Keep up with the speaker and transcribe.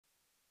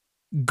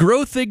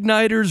Growth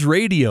Igniters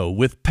Radio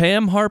with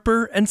Pam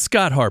Harper and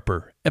Scott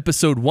Harper,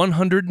 episode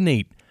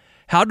 108,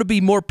 How to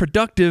Be More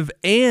Productive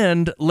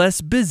and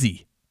Less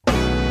Busy.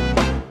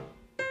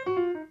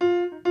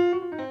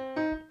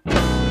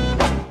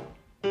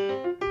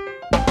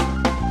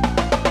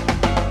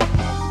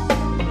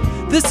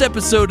 This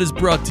episode is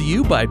brought to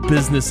you by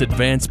Business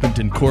Advancement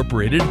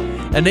Incorporated,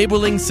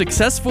 enabling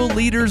successful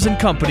leaders and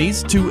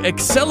companies to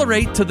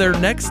accelerate to their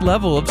next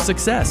level of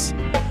success.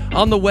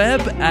 On the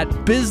web at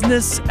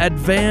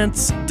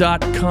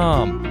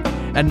businessadvance.com.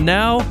 And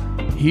now,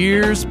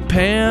 here's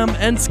Pam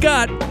and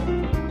Scott.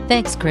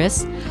 Thanks,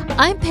 Chris.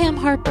 I'm Pam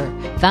Harper,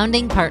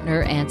 founding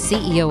partner and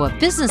CEO of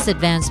Business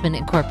Advancement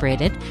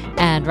Incorporated.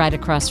 And right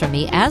across from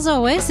me, as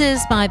always,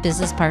 is my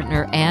business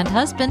partner and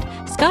husband,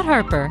 Scott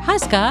Harper. Hi,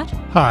 Scott.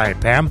 Hi,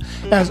 Pam.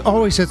 As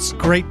always, it's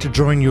great to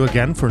join you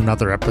again for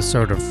another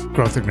episode of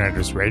Growth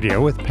Igniters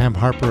Radio with Pam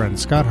Harper and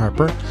Scott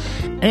Harper.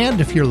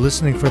 And if you're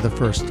listening for the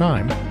first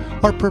time,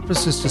 our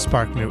purpose is to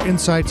spark new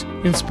insights,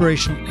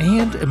 inspiration,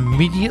 and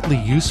immediately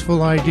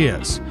useful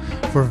ideas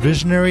for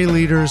visionary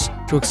leaders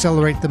to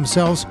accelerate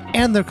themselves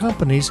and their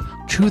companies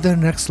to their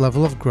next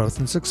level of growth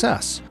and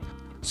success.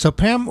 So,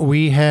 Pam,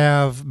 we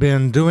have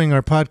been doing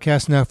our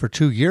podcast now for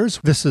 2 years.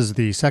 This is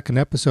the second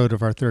episode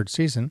of our third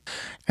season.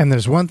 And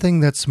there's one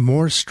thing that's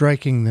more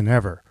striking than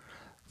ever.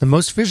 The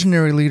most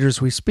visionary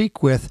leaders we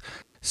speak with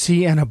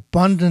see an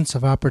abundance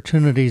of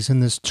opportunities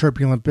in this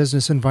turbulent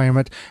business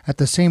environment. At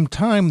the same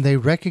time, they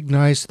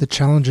recognize the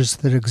challenges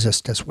that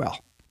exist as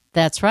well.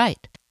 That's right.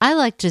 I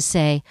like to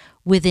say,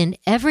 within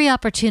every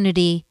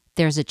opportunity,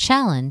 there's a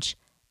challenge,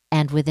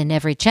 and within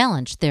every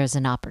challenge, there's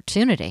an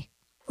opportunity.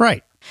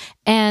 Right.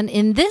 And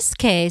in this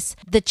case,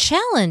 the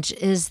challenge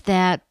is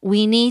that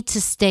we need to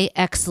stay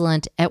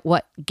excellent at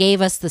what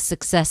gave us the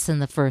success in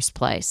the first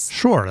place.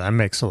 Sure, that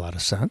makes a lot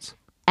of sense.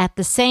 At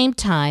the same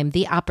time,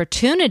 the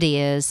opportunity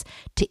is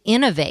to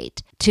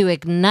innovate, to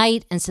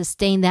ignite and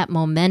sustain that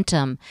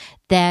momentum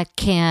that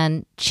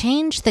can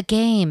change the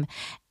game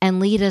and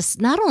lead us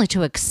not only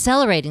to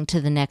accelerating to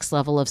the next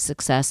level of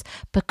success,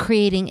 but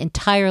creating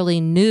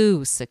entirely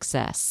new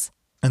success.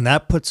 And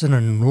that puts an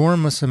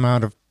enormous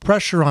amount of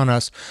pressure on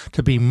us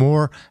to be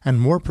more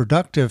and more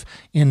productive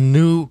in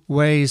new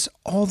ways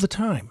all the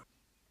time.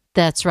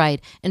 That's right.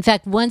 In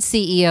fact, one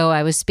CEO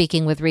I was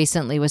speaking with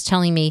recently was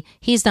telling me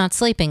he's not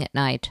sleeping at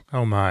night.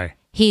 Oh, my.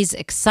 He's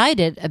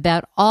excited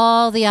about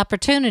all the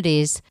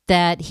opportunities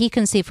that he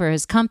can see for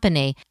his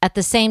company. At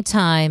the same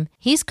time,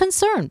 he's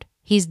concerned.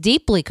 He's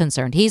deeply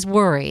concerned. He's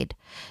worried.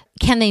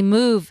 Can they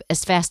move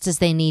as fast as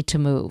they need to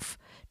move?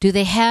 Do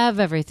they have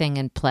everything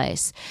in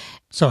place?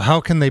 So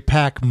how can they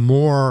pack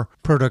more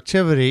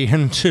productivity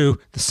into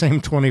the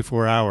same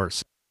 24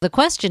 hours? The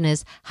question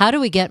is, how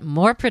do we get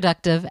more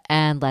productive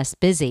and less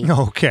busy?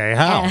 Okay,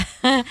 how?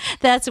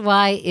 That's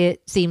why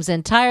it seems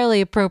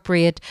entirely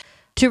appropriate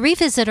to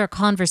revisit our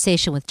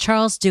conversation with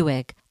Charles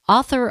Duhigg,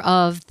 author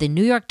of the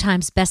New York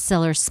Times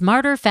bestseller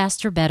Smarter,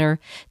 Faster,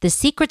 Better, The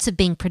Secrets of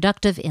Being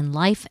Productive in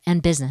Life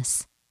and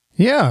Business.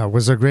 Yeah, it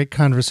was a great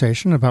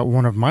conversation about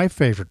one of my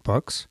favorite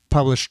books,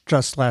 published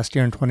just last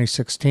year in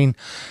 2016.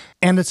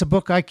 And it's a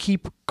book I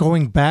keep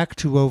going back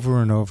to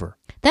over and over.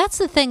 That's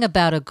the thing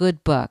about a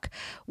good book.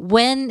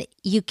 When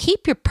you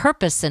keep your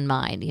purpose in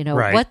mind,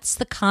 Right. What's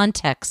the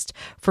context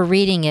for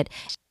reading it?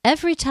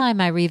 Every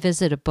time I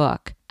revisit a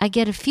book, I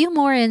get a few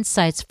more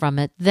insights from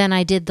it than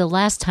I did the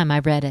last time I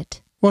read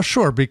it. Well,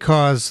 sure,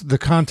 because the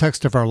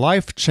context of our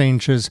life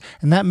changes,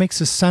 and that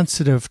makes us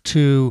sensitive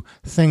to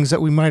things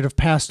that we might have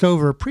passed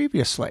over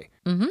previously.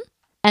 Mm-hmm.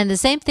 And the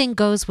same thing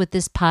goes with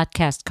this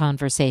podcast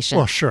conversation.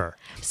 Well, sure.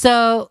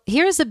 So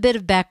here's a bit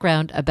of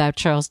background about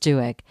Charles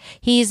Duhigg.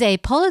 He's a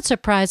Pulitzer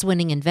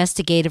Prize-winning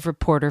investigative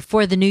reporter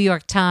for the New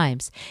York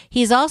Times.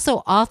 He's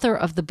also author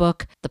of the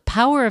book, The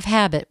Power of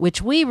Habit,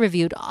 which we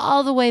reviewed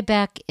all the way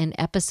back in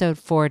episode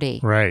 40.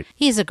 Right.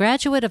 He's a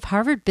graduate of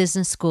Harvard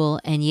Business School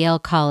and Yale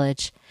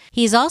College.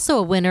 He's also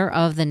a winner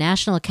of the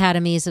National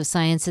Academies of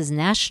Sciences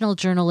National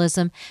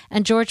Journalism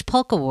and George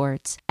Polk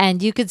Awards.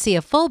 And you can see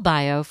a full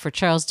bio for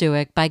Charles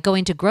Duhigg by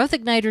going to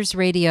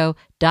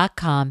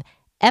growthignitersradio.com,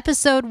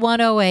 episode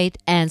 108,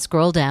 and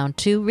scroll down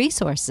to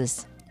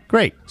resources.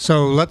 Great.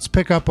 So let's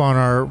pick up on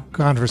our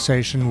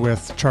conversation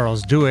with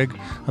Charles Duhigg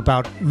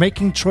about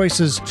making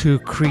choices to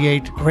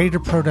create greater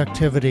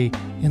productivity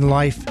in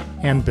life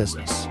and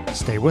business.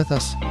 Stay with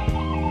us.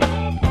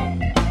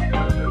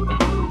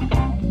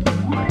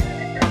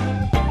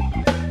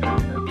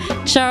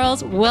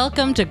 Charles,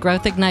 welcome to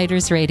Growth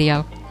Igniters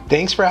Radio.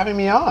 Thanks for having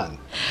me on.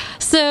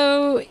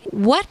 So,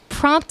 what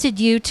prompted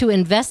you to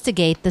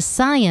investigate the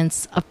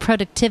science of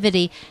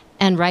productivity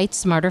and write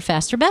Smarter,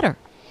 Faster, Better?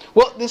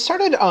 Well, this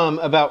started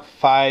about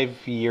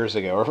 5 years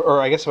ago, or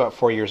I guess about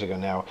 4 years ago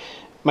now.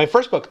 My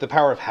first book, The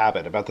Power of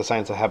Habit, about the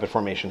science of habit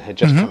formation, had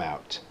just come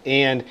out.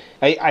 And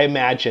I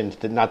imagined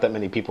that not that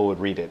many people would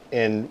read it.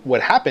 And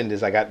what happened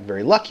is I got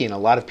very lucky, and a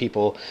lot of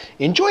people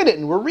enjoyed it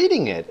and were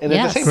reading it. And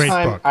at the same Great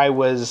time, book. I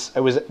was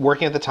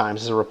working at the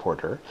Times as a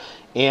reporter,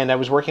 and I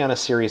was working on a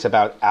series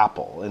about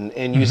Apple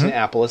and using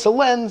Apple as a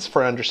lens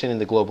for understanding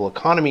the global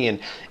economy and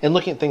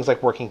looking at things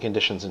like working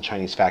conditions in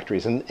Chinese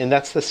factories. And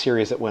that's the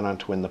series that went on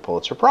to win the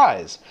Pulitzer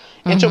Prize.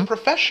 And so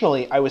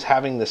professionally, I was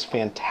having this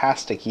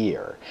fantastic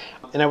year.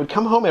 And I would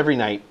come home every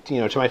night,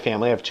 to my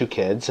family. I have 2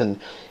 kids, and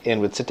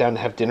would sit down and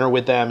have dinner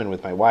with them and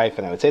with my wife.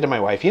 And I would say to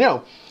my wife,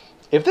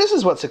 if this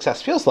is what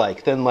success feels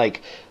like, then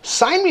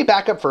sign me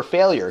back up for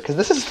failure, because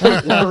this is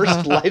the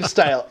worst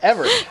lifestyle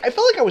ever. I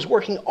felt like I was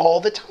working all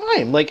the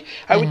time.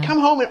 I would come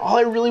home and all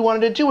I really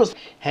wanted to do was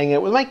hang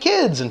out with my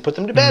kids and put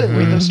them to bed and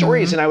read them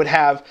stories. And I would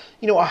have,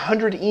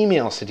 100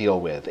 emails to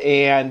deal with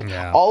and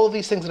all of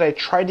these things that I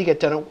tried to get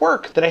done at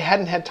work that I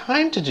hadn't had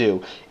time to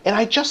do. And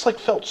I just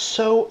felt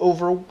so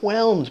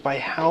overwhelmed by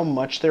how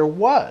much there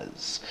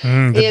was.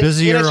 The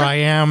busier I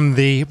am,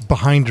 the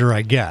behinder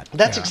I get.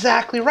 That's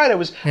exactly right. I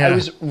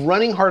was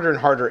running harder and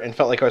harder and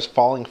felt like I was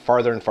falling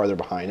farther and farther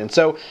behind. And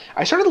so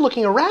I started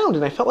looking around,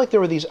 and I felt like there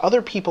were these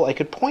other people I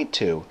could point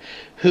to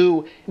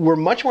who were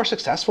much more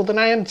successful than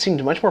I am,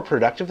 seemed much more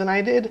productive than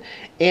I did.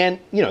 And,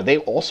 they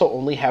also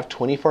only have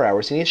 24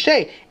 hours in each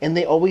day. And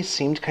they always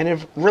seemed kind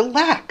of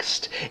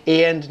relaxed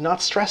and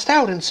not stressed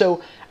out. And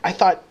so I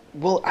thought,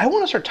 well, I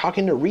want to start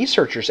talking to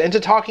researchers and to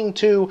talking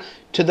to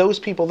those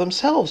people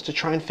themselves to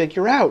try and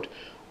figure out,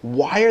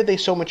 why are they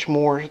so much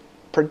more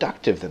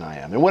productive than I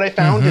am? And what I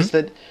found is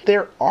that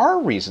there are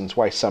reasons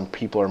why some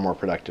people are more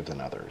productive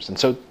than others. And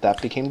so that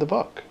became the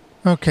book.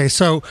 Okay,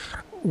 so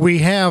we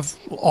have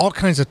all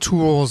kinds of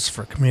tools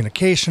for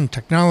communication,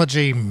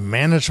 technology,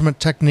 management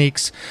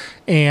techniques,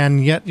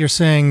 and yet you're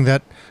saying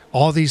that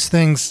all these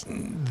things,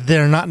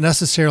 they're not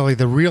necessarily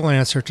the real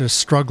answer to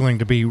struggling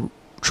to be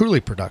truly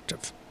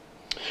productive.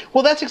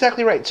 Well, that's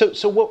exactly right.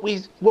 So what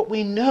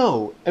we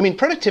know,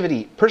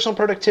 productivity, personal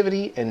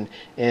productivity,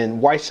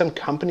 and why some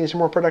companies are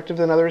more productive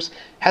than others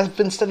has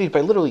been studied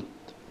by literally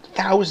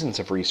thousands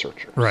of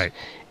researchers. Right.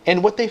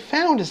 And what they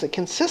found is that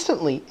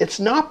consistently, it's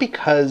not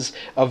because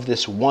of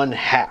this one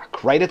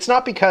hack, right? It's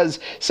not because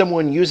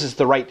someone uses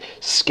the right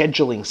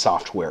scheduling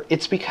software.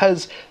 It's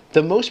because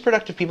the most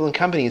productive people in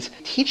companies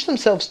teach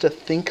themselves to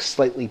think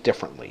slightly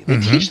differently. They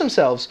teach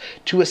themselves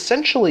to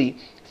essentially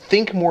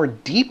think more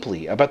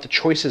deeply about the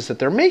choices that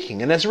they're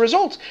making. And as a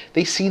result,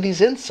 they see these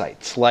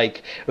insights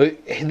like,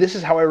 this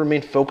is how I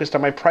remain focused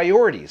on my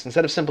priorities.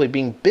 Instead of simply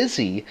being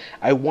busy,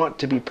 I want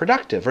to be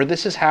productive. Or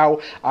this is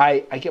how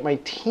I get my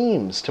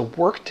teams to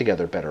work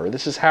together better. Or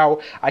this is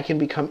how I can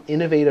become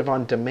innovative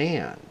on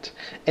demand.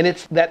 And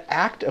it's that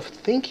act of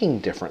thinking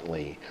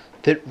differently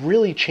that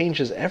really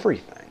changes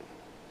everything.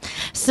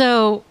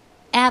 So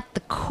at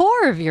the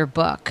core of your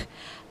book,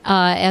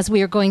 as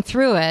we are going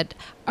through it,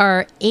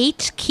 are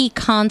 8 key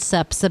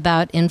concepts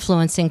about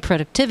influencing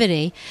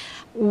productivity.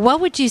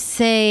 What would you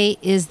say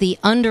is the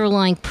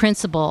underlying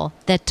principle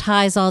that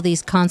ties all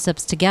these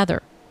concepts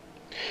together?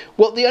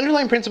 Well, the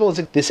underlying principle is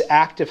this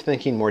act of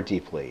thinking more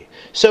deeply.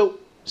 So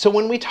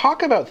when we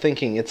talk about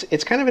thinking,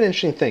 it's kind of an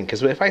interesting thing,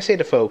 because if I say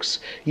to folks,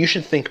 you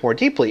should think more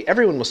deeply,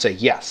 everyone will say,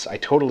 yes, I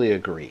totally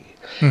agree.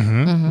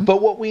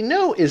 But what we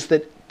know is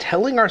that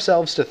telling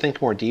ourselves to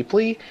think more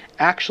deeply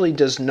actually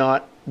does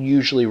not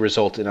usually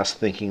result in us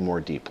thinking more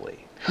deeply.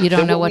 You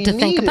don't know what to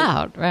think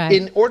about, right?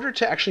 In order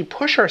to actually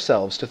push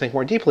ourselves to think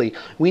more deeply,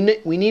 we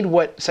need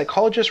what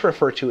psychologists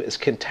refer to as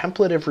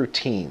contemplative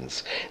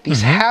routines.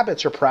 These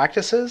habits or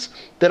practices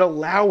that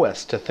allow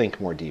us to think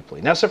more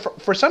deeply. Now, so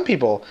for some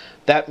people,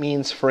 that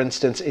means, for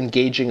instance,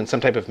 engaging in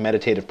some type of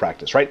meditative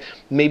practice, right?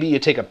 Maybe you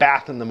take a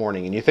bath in the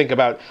morning and you think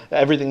about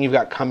everything you've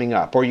got coming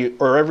up,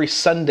 or every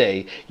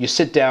Sunday you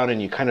sit down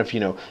and you kind of,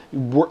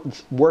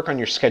 work on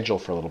your schedule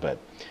for a little bit.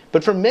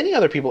 But for many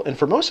other people, and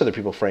for most other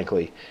people,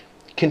 frankly,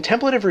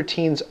 contemplative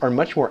routines are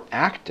much more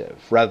active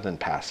rather than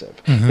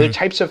passive. They're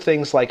types of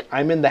things like,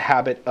 I'm in the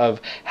habit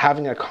of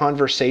having a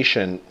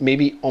conversation,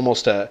 maybe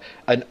almost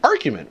an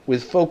argument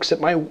with folks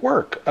at my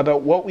work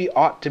about what we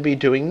ought to be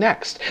doing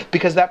next.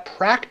 Because that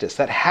practice,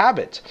 that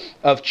habit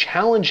of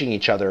challenging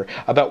each other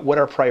about what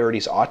our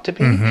priorities ought to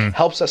be,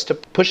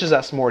 pushes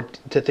us more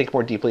to think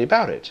more deeply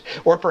about it.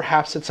 Or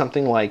perhaps it's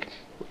something like,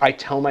 I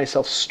tell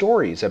myself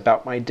stories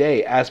about my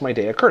day as my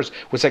day occurs,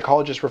 what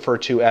psychologists refer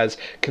to as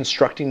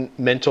constructing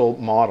mental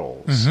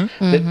models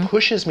that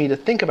pushes me to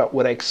think about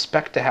what I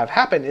expect to have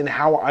happen and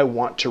how I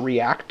want to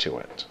react to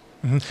it.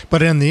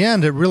 But in the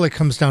end, it really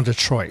comes down to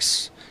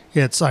choice.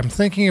 I'm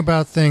thinking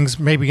about things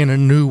maybe in a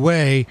new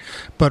way,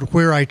 but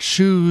where I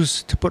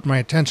choose to put my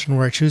attention,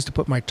 where I choose to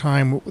put my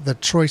time, the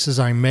choices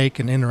I make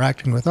in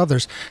interacting with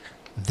others,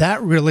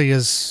 that really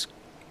is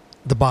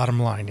the bottom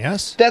line,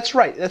 yes? That's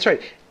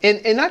right.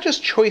 And not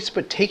just choice,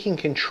 but taking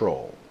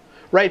control,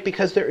 right?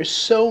 Because there is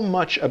so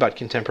much about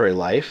contemporary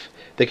life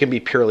that can be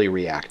purely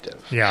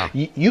reactive. Yeah.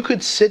 You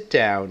could sit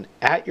down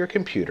at your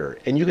computer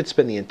and you could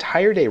spend the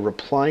entire day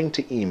replying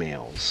to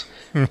emails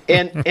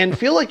and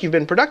feel like you've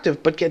been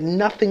productive, but get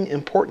nothing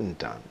important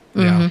done.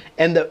 Yeah.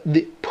 And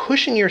the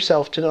pushing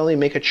yourself to not only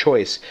make a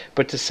choice,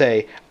 but to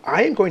say,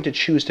 I am going to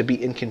choose to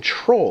be in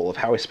control of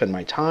how I spend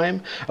my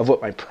time, of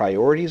what my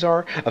priorities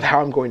are, of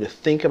how I'm going to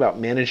think about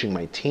managing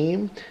my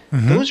team.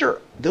 Those are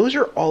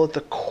all at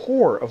the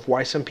core of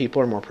why some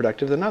people are more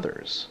productive than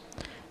others.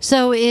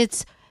 So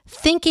it's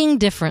thinking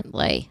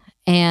differently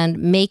and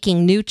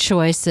making new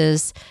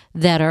choices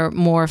that are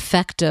more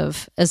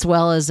effective as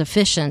well as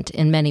efficient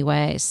in many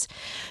ways.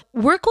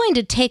 We're going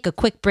to take a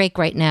quick break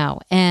right now,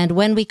 and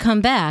when we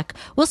come back,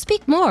 we'll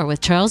speak more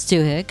with Charles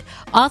Duhigg,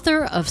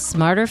 author of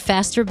Smarter,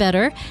 Faster,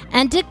 Better,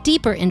 and dig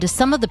deeper into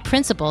some of the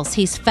principles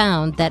he's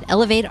found that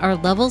elevate our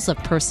levels of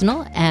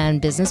personal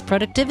and business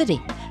productivity.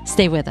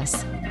 Stay with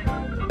us.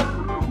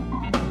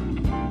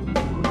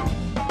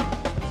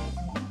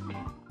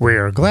 We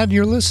are glad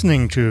you're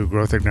listening to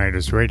Growth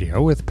Igniters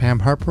Radio with Pam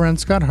Harper and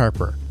Scott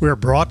Harper. We are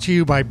brought to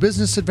you by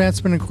Business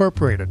Advancement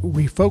Incorporated.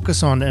 We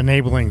focus on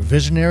enabling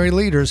visionary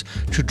leaders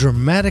to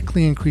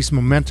dramatically increase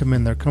momentum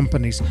in their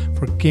companies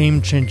for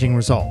game-changing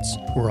results.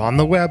 We're on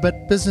the web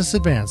at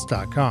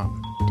businessadvance.com.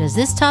 Does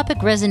this topic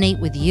resonate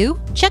with you?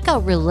 Check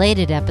out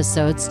related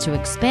episodes to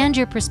expand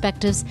your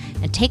perspectives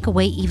and take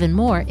away even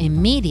more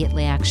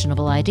immediately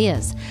actionable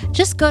ideas.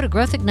 Just go to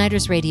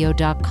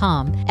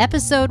growthignitersradio.com,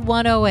 episode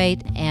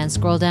 108, and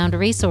scroll down to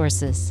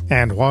resources.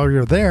 And while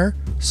you're there,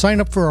 sign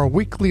up for our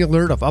weekly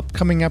alert of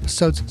upcoming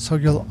episodes so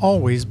you'll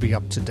always be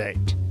up to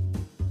date.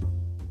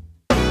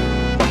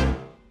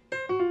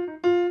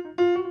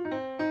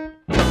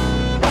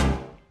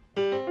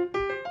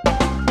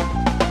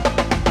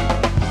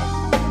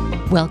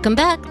 Welcome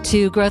back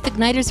to Growth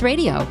Igniters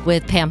Radio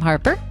with Pam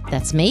Harper,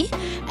 that's me,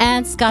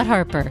 and Scott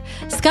Harper.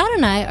 Scott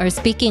and I are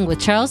speaking with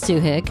Charles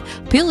Duhigg,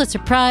 Pulitzer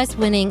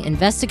Prize-winning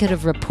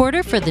investigative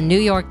reporter for the New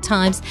York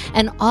Times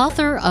and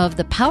author of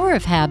The Power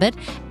of Habit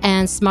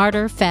and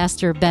Smarter,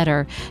 Faster,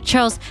 Better.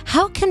 Charles,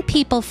 how can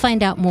people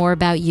find out more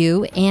about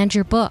you and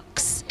your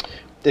books?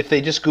 If they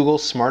just Google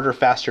Smarter,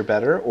 Faster,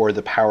 Better or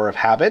The Power of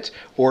Habit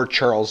or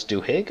Charles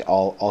Duhigg,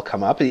 I'll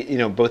come up. You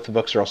know, both the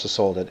books are also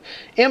sold at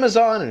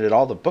Amazon and at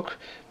all the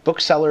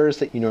booksellers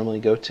that you normally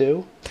go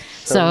to.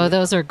 So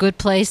those are good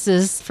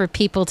places for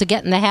people to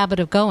get in the habit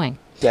of going.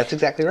 That's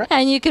exactly right.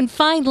 And you can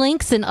find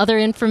links and other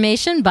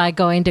information by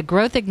going to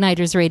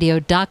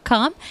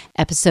growthignitersradio.com,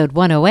 episode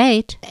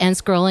 108, and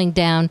scrolling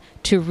down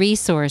to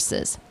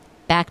resources.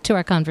 Back to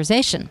our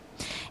conversation.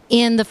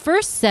 In the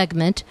first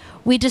segment,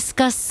 we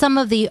discussed some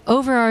of the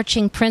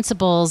overarching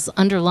principles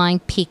underlying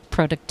peak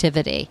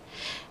productivity.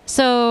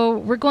 So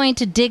we're going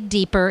to dig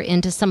deeper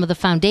into some of the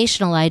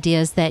foundational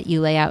ideas that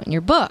you lay out in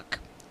your book.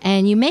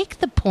 And you make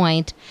the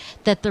point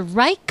that the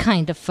right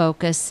kind of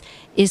focus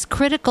is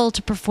critical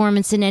to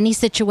performance in any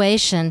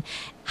situation.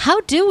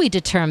 How do we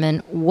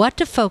determine what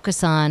to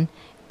focus on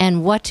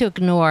and what to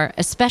ignore,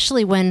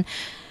 especially when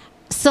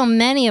so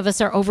many of us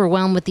are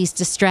overwhelmed with these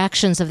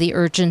distractions of the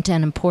urgent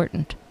and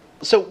important?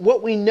 So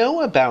what we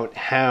know about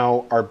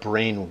how our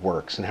brain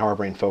works and how our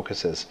brain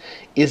focuses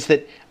is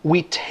that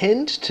we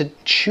tend to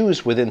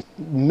choose within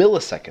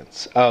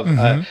milliseconds of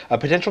a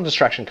potential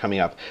distraction coming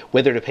up,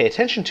 whether to pay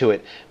attention to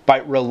it by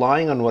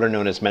relying on what are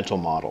known as mental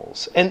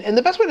models. And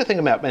the best way to think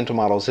about mental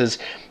models is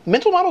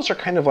mental models are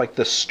kind of like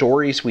the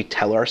stories we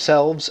tell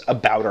ourselves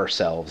about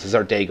ourselves as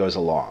our day goes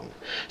along.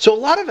 So a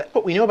lot of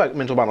what we know about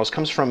mental models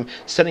comes from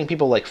studying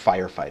people like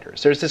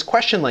firefighters. There's this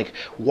question like,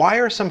 why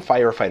are some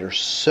firefighters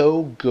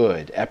so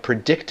good at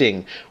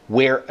predicting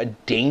where a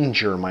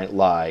danger might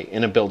lie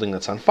in a building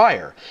that's on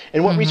fire?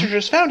 And what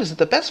researchers found is that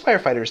the best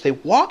firefighters, they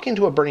walk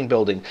into a burning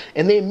building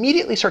and they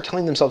immediately start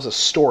telling themselves a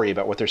story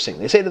about what they're seeing.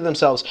 They say to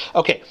themselves,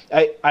 okay,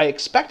 I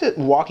expected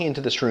walking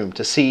into this room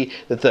to see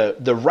that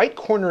the right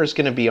corner is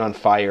going to be on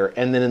fire,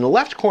 and then in the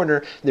left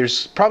corner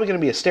there's probably going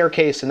to be a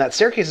staircase, and that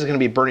staircase is going to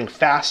be burning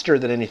faster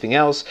than anything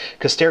else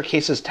because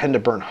staircases tend to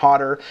burn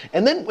hotter.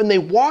 And then when they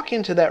walk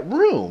into that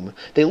room,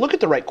 they look at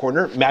the right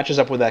corner, matches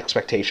up with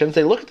expectations.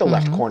 They look at the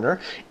left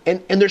corner,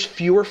 and there's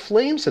fewer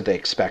flames that they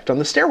expect on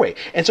the stairway.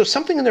 And so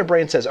something in their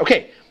brain says,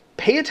 okay,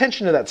 pay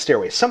attention to that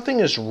stairway. Something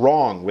is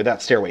wrong with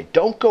that stairway.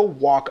 Don't go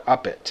walk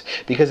up it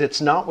because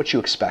it's not what you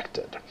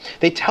expected.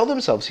 They tell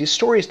themselves these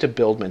stories to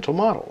build mental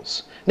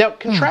models. Now,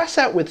 contrast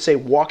that with, say,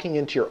 walking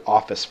into your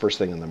office first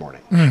thing in the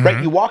morning,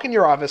 right? You walk in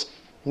your office,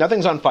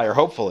 nothing's on fire,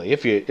 hopefully,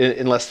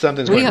 unless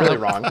something's going really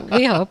wrong.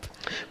 We hope.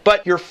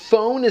 But your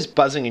phone is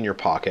buzzing in your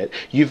pocket.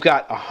 You've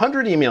got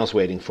 100 emails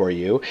waiting for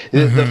you.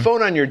 The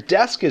phone on your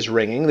desk is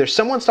ringing. There's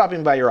someone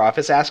stopping by your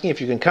office asking if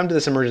you can come to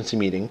this emergency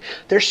meeting.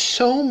 There's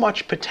so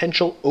much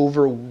potential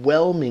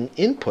overwhelming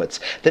inputs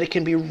that it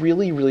can be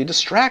really, really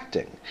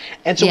distracting.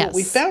 And so what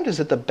we found is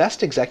that the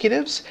best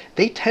executives,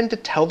 they tend to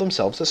tell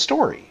themselves a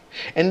story.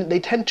 And they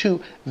tend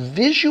to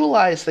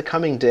visualize the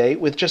coming day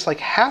with just like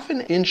half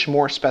an inch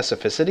more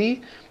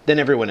specificity than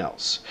everyone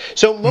else.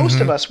 So most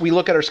of us, we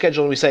look at our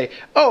schedule and we say,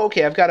 oh,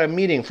 okay, I've got a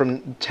meeting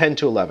from 10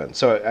 to 11,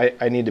 so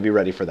I need to be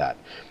ready for that.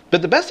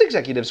 But the best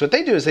executives, what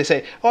they do is they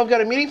say, oh, I've got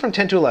a meeting from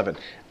 10 to 11.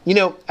 You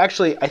know,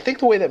 actually, I think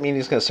the way that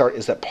meeting is going to start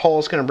is that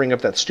Paul's going to bring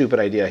up that stupid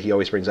idea he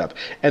always brings up.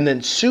 And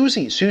then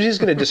Susie's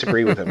going to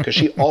disagree with him because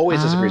she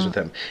always disagrees with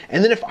him.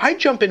 And then if I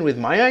jump in with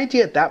my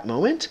idea at that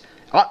moment,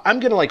 I'm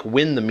going to like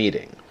win the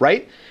meeting,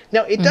 right?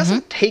 Now, it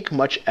doesn't take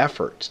much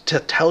effort to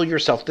tell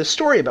yourself this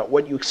story about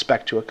what you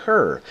expect to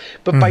occur.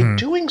 But by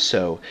doing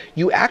so,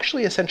 you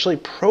actually essentially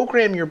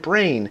program your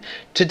brain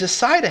to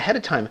decide ahead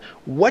of time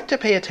what to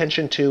pay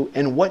attention to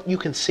and what you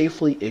can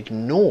safely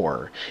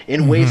ignore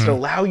in ways that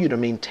allow you to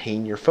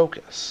maintain your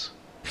focus.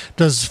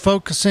 Does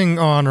focusing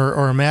on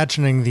or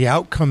imagining the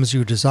outcomes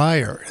you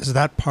desire, is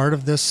that part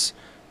of this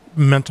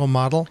mental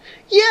model?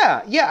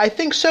 Yeah, I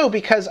think so,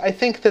 because I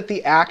think that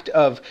the act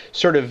of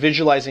sort of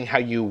visualizing how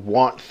you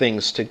want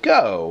things to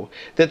go,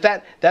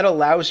 that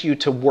allows you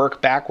to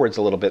work backwards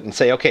a little bit and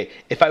say, okay,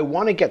 if I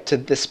want to get to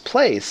this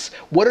place,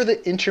 what are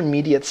the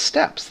intermediate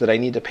steps that I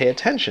need to pay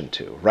attention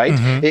to,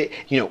 right?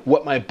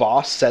 What my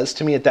boss says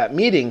to me at that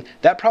meeting,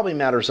 that probably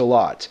matters a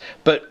lot.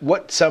 But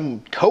what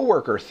some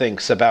coworker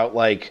thinks about,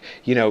 like,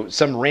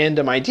 some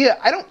random idea,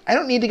 I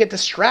don't need to get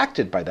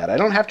distracted by that. I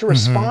don't have to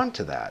respond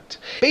to that.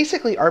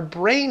 Basically, our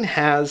brain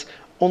has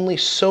only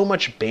so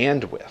much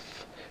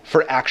bandwidth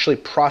for actually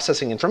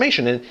processing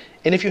information. And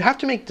if you have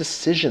to make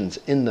decisions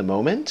in the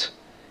moment,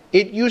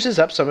 it uses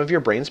up some of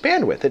your brain's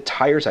bandwidth. It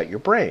tires out your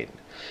brain.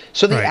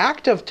 So the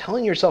act of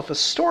telling yourself a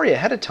story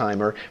ahead of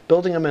time or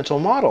building a mental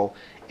model,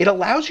 it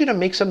allows you to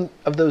make some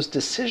of those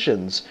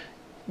decisions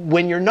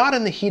when you're not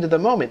in the heat of the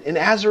moment. And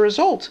as a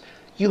result,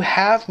 you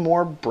have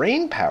more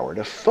brain power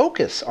to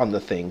focus on the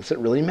things that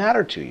really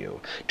matter to you,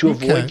 to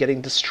avoid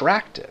getting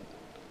distracted.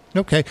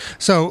 Okay,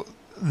 so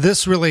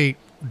this really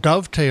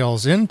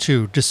dovetails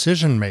into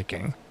decision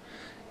making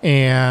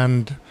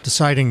and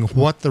deciding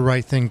what the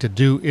right thing to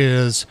do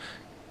is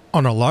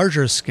on a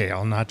larger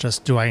scale, not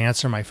just do I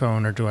answer my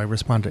phone or do I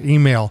respond to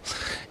email.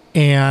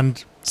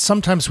 And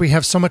sometimes we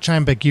have so much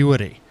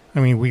ambiguity. I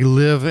mean, we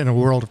live in a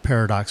world of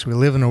paradox. We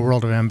live in a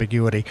world of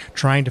ambiguity.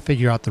 Trying to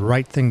figure out the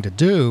right thing to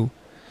do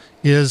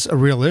is a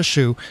real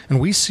issue. And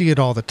we see it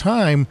all the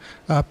time.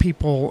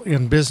 People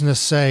in business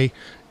say,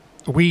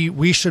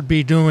 we should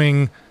be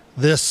doing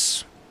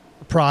this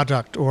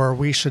product, or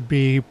we should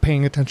be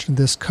paying attention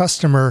to this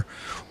customer,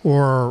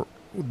 or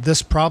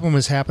this problem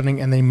is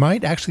happening, and they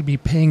might actually be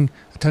paying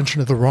attention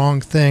to the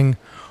wrong thing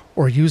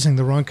or using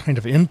the wrong kind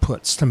of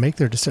inputs to make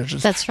their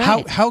decisions. That's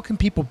right. How can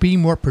people be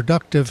more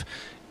productive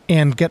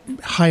and get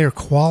higher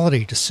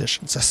quality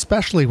decisions,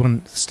 especially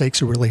when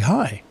stakes are really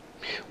high?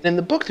 In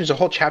the book, there's a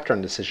whole chapter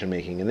on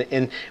decision-making,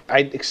 and I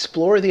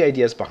explore the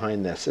ideas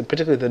behind this, and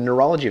particularly the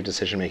neurology of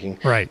decision-making,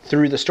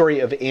 through the story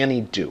of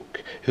Annie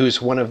Duke, who's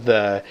one of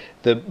the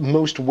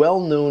most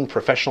well-known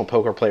professional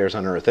poker players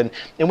on earth. And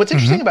what's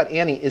interesting about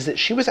Annie is that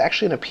she was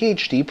actually in a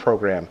PhD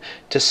program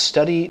to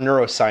study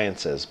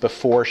neurosciences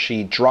before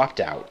she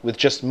dropped out, with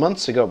just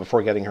months ago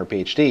before getting her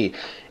PhD,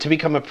 to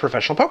become a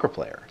professional poker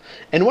player.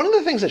 And one of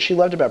the things that she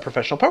loved about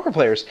professional poker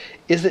players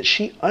is that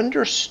she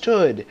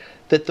understood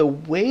that the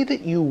way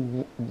that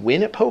you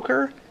win at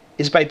poker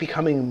is by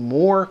becoming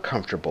more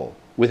comfortable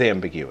with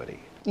ambiguity.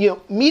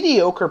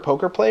 Mediocre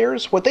poker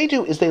players, what they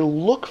do is they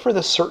look for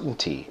the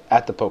certainty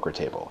at the poker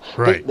table.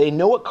 They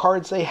know what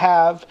cards they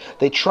have.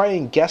 They try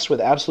and guess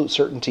with absolute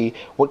certainty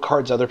what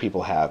cards other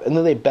people have, and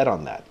then they bet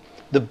on that.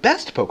 The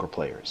best poker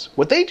players,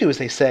 what they do is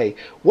they say,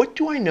 what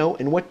do I know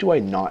and what do I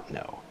not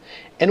know?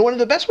 And one of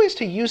the best ways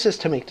to use this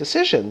to make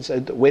decisions,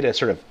 a way to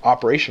sort of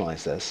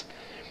operationalize this,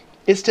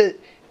 is to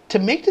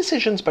make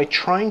decisions by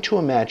trying to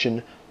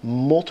imagine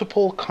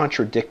multiple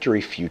contradictory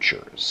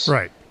futures.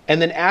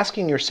 And then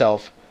asking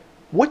yourself,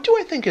 what do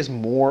I think is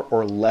more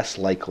or less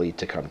likely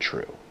to come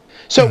true?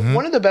 So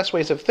one of the best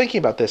ways of thinking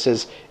about this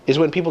is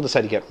when people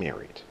decide to get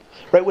married.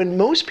 When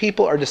most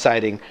people are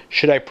deciding,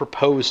 should I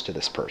propose to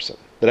this person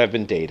that I've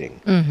been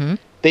dating?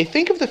 They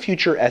think of the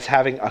future as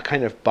having a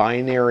kind of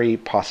binary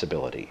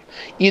possibility.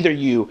 Either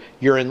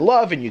you're in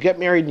love and you get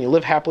married and you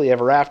live happily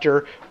ever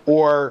after,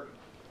 or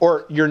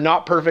you're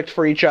not perfect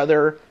for each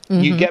other,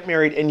 you get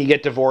married and you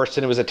get divorced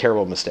and it was a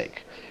terrible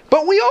mistake.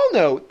 But we all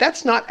know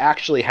that's not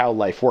actually how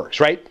life works,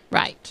 right?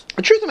 Right.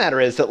 The truth of the matter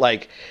is that,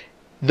 like,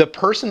 the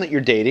person that you're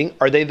dating,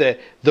 are they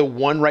the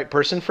one right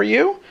person for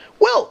you?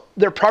 Well,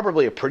 they're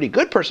probably a pretty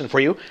good person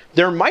for you.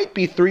 There might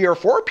be 3 or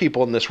 4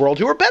 people in this world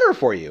who are better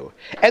for you.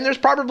 And there's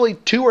probably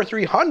 200 or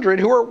 300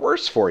 who are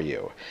worse for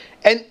you.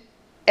 And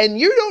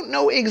you don't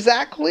know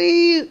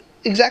exactly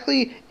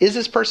is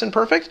this person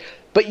perfect?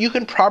 But you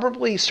can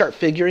probably start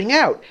figuring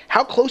out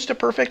how close to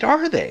perfect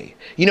are they.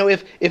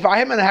 If I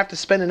am going to have to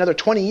spend another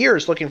 20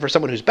 years looking for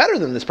someone who's better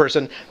than this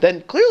person,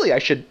 then clearly I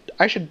should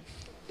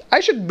I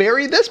should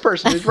marry this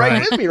person who's right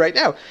with me right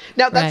now.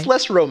 Now, that's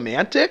less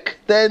romantic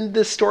than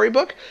the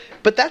storybook,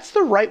 but that's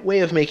the right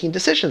way of making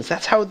decisions.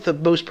 That's how the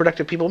most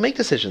productive people make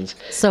decisions.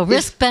 So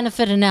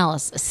risk-benefit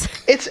analysis.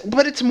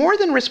 But it's more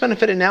than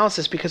risk-benefit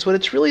analysis, because what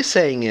it's really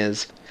saying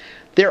is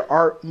there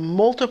are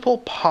multiple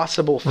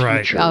possible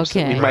futures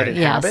that we might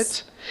inhabit.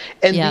 Yes.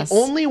 And the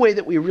only way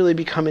that we really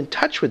become in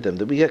touch with them,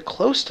 that we get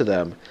close to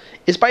them,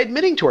 is by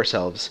admitting to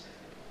ourselves,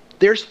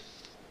 there's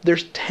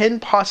 10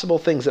 possible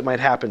things that might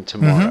happen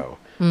tomorrow.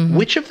 Mm-hmm.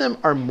 Which of them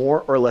are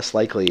more or less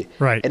likely?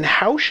 Right. And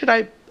how should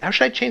I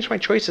change my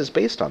choices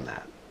based on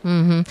that?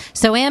 Mm-hmm.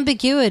 So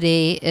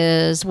ambiguity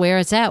is where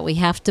it's at. We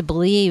have to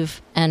believe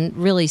and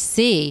really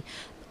see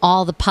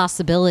all the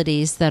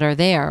possibilities that are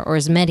there, or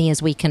as many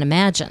as we can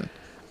imagine.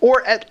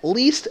 Or at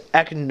least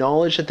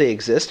acknowledge that they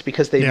exist,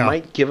 because they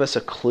might give us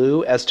a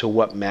clue as to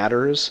what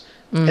matters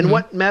and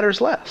what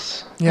matters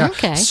less. Yeah.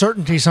 Okay.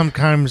 Certainty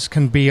sometimes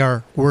can be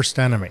our worst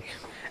enemy.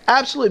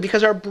 Absolutely,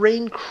 because our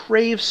brain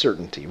craves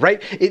certainty,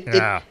 right?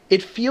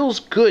 It feels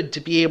good to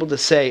be able to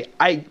say,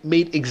 I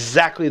made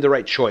exactly the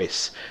right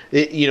choice.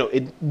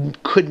 It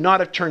could not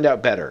have turned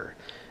out better.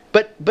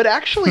 But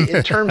actually,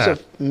 in terms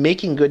of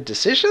making good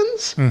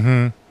decisions,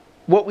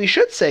 what we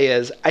should say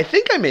is, I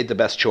think I made the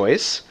best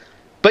choice,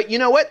 but you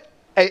know what?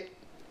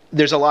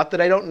 There's a lot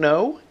that I don't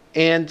know,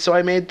 and so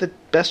I made the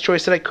best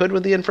choice that I could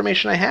with the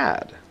information I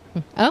had.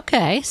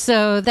 Okay,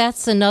 so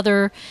that's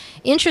another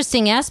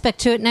interesting aspect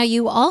to it. Now,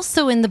 you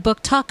also in the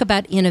book talk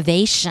about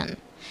innovation.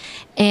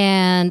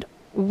 And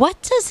what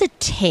does it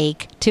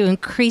take to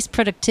increase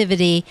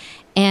productivity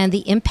and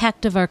the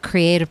impact of our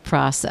creative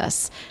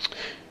process?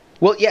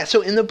 Well, yeah, so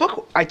in the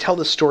book, I tell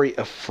the story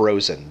of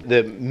Frozen,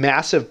 the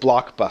massive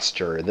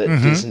blockbuster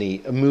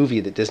that movie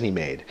that Disney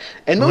made.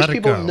 And most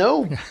people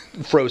know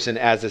Frozen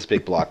as this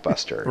big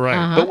blockbuster.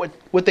 Right. But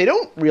what they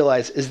don't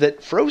realize is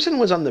that Frozen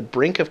was on the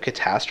brink of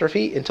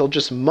catastrophe until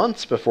just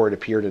months before it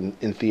appeared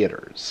in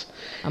theaters.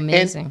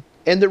 Amazing.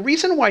 And the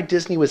reason why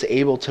Disney was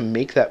able to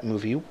make that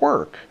movie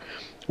work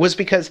was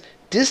because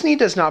Disney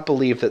does not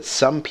believe that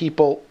some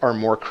people are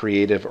more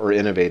creative or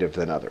innovative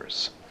than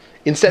others.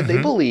 Instead,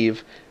 they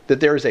believe that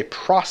there is a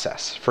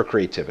process for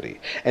creativity.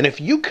 And if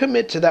you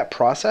commit to that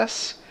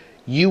process,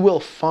 you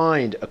will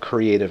find a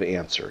creative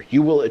answer.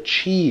 You will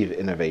achieve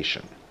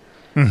innovation.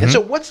 And so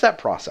what's that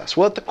process?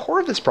 Well, at the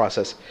core of this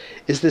process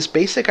is this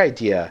basic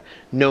idea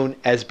known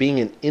as being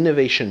an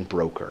innovation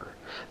broker.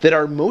 That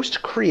our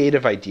most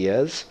creative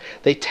ideas,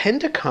 they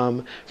tend to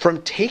come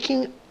from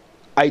taking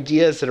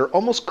ideas that are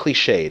almost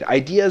cliched,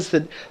 ideas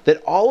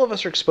that all of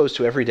us are exposed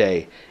to every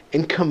day,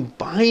 and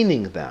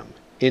combining them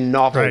in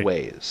novel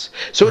ways.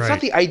 So it's not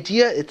the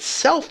idea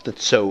itself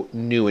that's so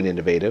new and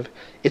innovative,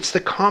 it's the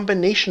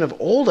combination of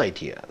old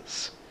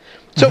ideas.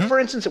 So for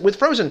instance, with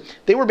Frozen,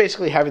 they were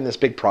basically having this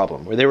big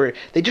problem where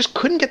they just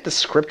couldn't get the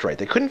script right.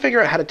 They couldn't figure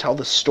out how to tell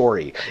the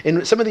story.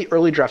 In some of the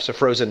early drafts of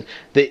Frozen,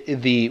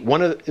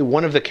 one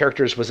of the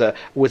characters was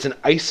an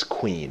ice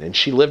queen, and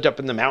she lived up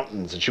in the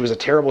mountains, and she was a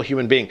terrible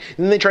human being. And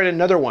then they tried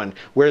another one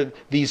where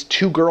these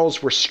two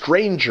girls were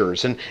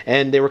strangers,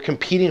 and they were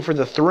competing for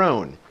the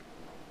throne.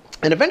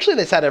 And eventually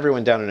they sat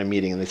everyone down in a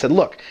meeting and they said,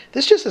 look,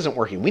 this just isn't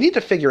working. We need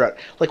to figure out,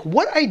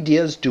 what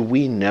ideas do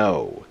we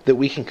know that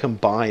we can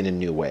combine in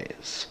new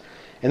ways?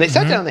 And they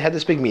sat down, they had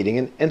this big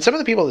meeting, and some of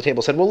the people at the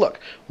table said, well,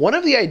 look, one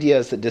of the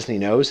ideas that Disney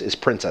knows is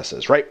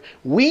princesses, right?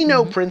 We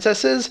know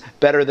princesses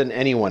better than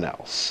anyone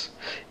else.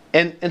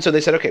 And so they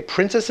said, okay,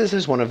 princesses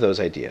is one of those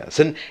ideas.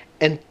 And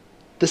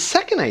the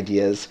second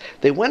idea is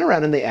they went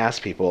around and they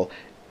asked people,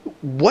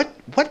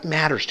 what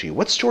matters to you?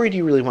 What story do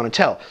you really want to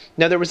tell?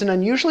 Now, there was an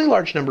unusually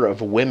large number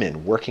of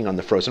women working on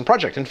the Frozen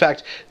project. In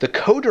fact, the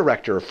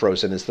co-director of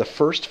Frozen is the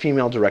first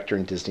female director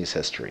in Disney's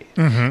history.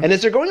 And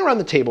as they're going around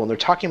the table and they're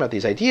talking about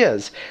these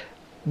ideas,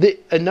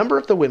 a number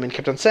of the women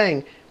kept on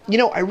saying,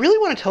 I really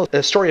want to tell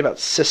a story about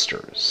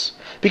sisters.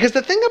 Because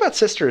the thing about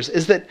sisters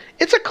is that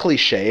it's a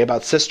cliche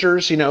about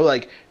sisters,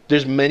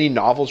 there's many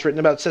novels written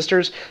about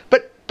sisters,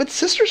 but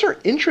sisters are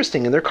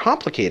interesting and they're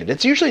complicated.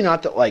 It's usually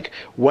not that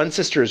one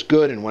sister is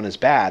good and one is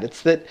bad.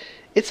 It's that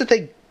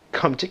they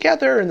come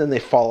together and then they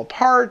fall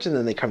apart and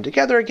then they come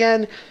together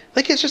again.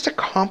 It's just a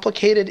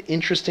complicated,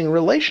 interesting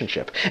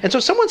relationship. And so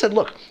someone said,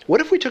 look,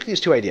 what if we took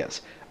these two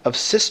ideas of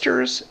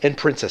sisters and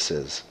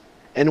princesses,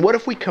 and what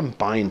if we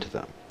combined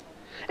them?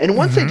 And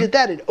once they did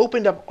that, it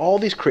opened up all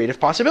these creative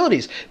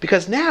possibilities.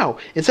 Because now,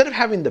 instead of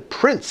having the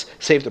prince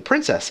save the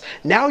princess,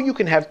 now you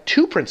can have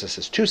two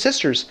princesses, two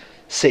sisters,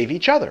 save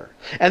each other.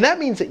 And that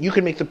means that you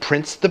can make the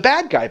prince the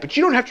bad guy, but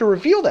you don't have to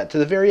reveal that to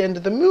the very end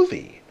of the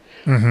movie.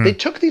 They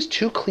took these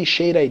two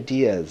cliched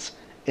ideas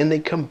and they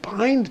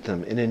combined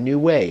them in a new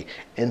way.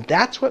 And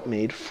that's what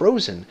made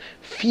Frozen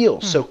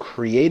feel so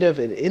creative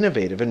and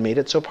innovative and made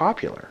it so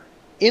popular.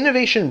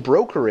 Innovation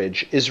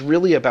brokerage is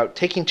really about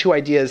taking two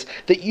ideas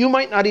that you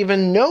might not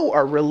even know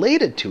are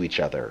related to each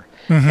other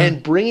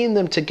and bringing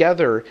them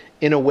together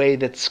in a way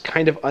that's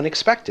kind of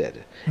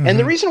unexpected. And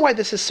the reason why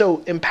this is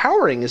so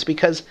empowering is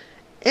because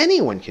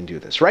anyone can do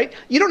this, right?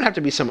 You don't have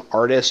to be some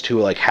artist who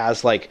like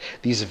has like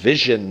these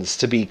visions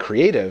to be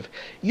creative.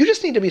 You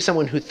just need to be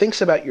someone who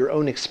thinks about your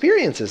own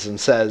experiences and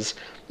says,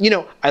 you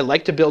know, I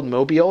like to build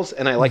mobiles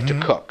and I like to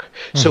cook.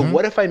 So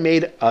what if I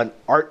made an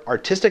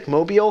artistic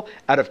mobile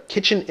out of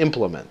kitchen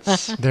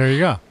implements? There you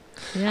go.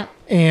 Yeah.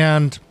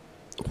 And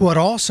what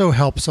also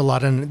helps a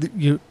lot, and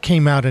you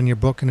came out in your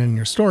book and in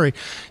your story,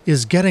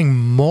 is getting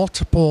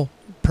multiple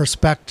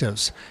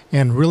perspectives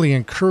and really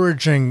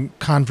encouraging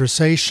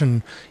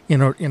conversation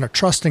in a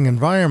trusting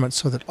environment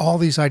so that all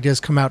these ideas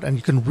come out and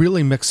you can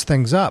really mix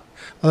things up.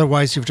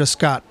 Otherwise, you've just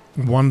got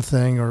one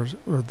thing or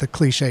the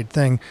cliched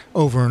thing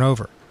over and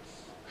over.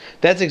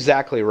 That's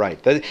exactly right.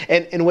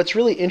 And what's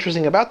really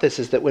interesting about this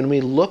is that when we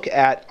look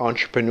at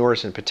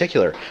entrepreneurs in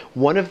particular,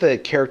 one of the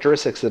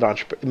characteristics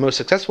that most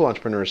successful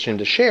entrepreneurs tend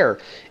to share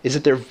is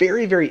that they're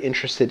very, very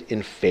interested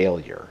in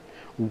failure.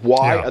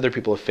 Why other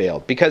people have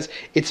failed. Because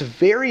it's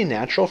very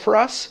natural for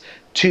us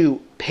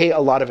to pay a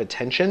lot of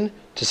attention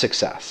to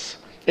success.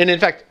 And in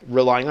fact,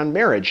 relying on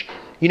marriage.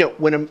 You know,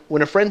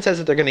 when a friend says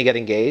that they're going to get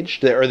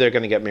engaged or they're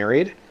going to get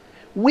married,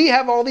 we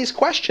have all these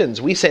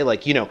questions. We say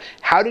like, you know,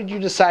 how did you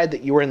decide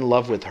that you were in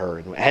love with her?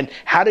 And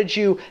how did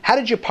you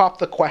pop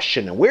the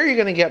question? And where are you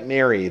going to get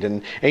married?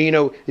 And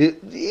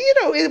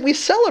we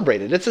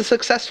celebrate it. It's a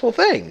successful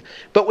thing.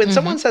 But when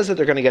someone says that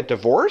they're going to get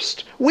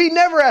divorced, we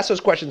never ask those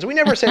questions. We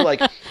never say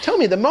like, tell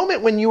me the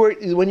moment when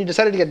you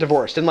decided to get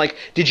divorced, and like,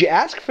 did you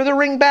ask for the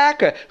ring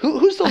back?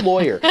 Who's the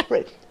lawyer?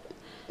 Right.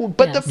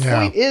 But the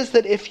point is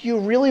that if you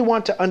really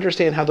want to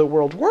understand how the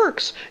world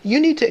works, you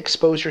need to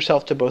expose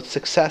yourself to both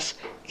success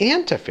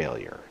and to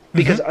failure.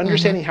 Because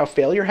understanding how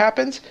failure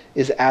happens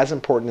is as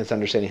important as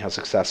understanding how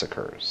success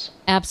occurs.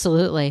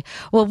 Absolutely.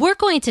 Well, we're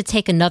going to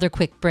take another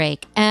quick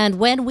break. And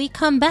when we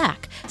come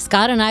back,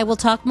 Scott and I will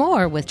talk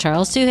more with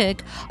Charles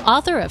Duhigg,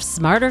 author of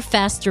Smarter,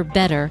 Faster,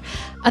 Better,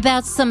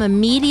 about some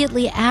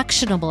immediately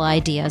actionable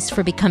ideas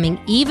for becoming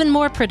even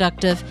more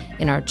productive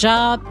in our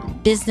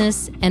job,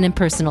 business, and in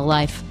personal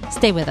life.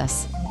 Stay with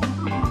us.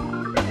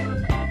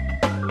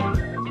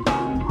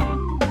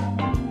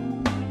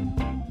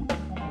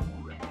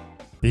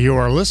 You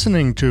are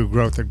listening to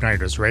Growth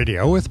Igniters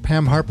Radio with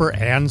Pam Harper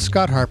and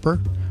Scott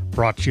Harper,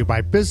 brought to you by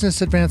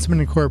Business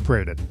Advancement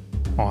Incorporated,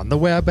 on the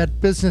web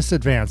at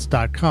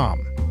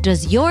businessadvance.com.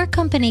 Does your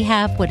company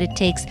have what it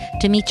takes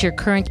to meet your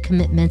current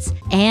commitments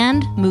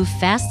and move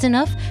fast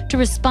enough to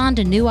respond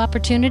to new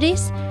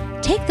opportunities?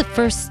 Take the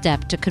first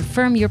step to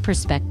confirm your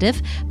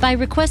perspective by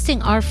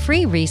requesting our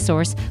free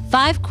resource,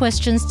 5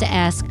 Questions to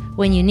Ask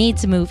When You Need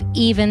to Move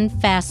Even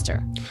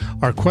Faster.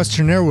 Our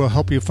questionnaire will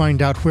help you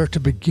find out where to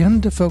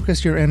begin to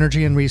focus your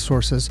energy and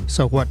resources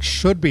so what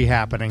should be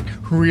happening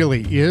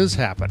really is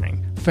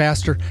happening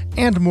faster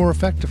and more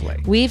effectively.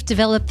 We've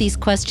developed these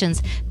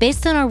questions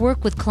based on our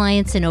work with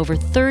clients in over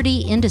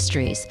 30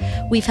 industries.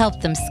 We've helped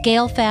them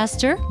scale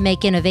faster,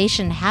 make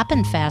innovation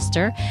happen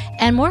faster,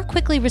 and more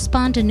quickly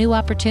respond to new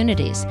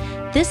opportunities.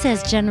 This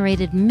has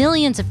generated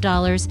millions of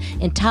dollars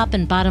in top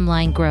and bottom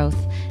line growth.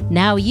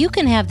 Now you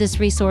can have this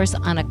resource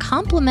on a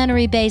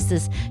complimentary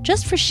basis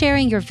just for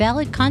sharing your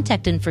valid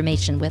contact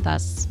information with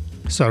us.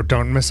 So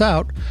don't miss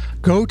out.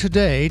 Go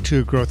today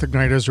to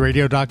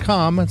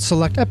growthignitersradio.com and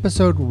select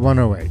episode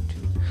 108.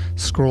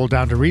 Scroll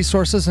down to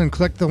resources and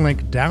click the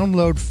link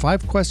Download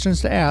 5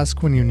 Questions to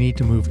Ask When You Need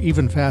to Move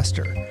Even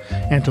Faster.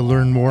 And to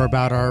learn more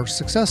about our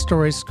success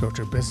stories, go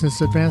to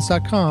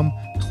businessadvance.com,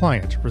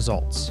 Client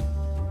Results.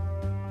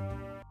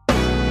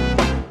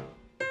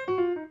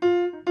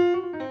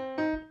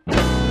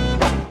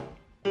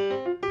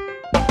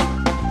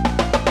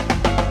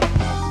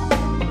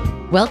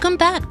 Welcome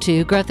back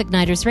to Growth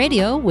Igniters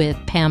Radio with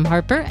Pam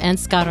Harper and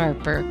Scott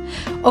Harper.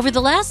 Over the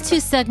last 2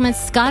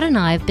 segments, Scott and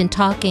I have been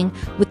talking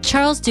with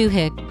Charles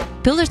Duhigg,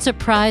 Pulitzer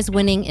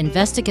Prize-winning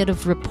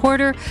investigative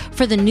reporter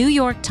for the New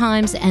York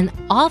Times and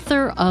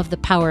author of The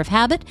Power of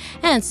Habit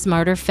and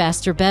Smarter,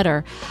 Faster,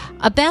 Better,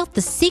 about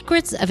the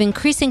secrets of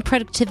increasing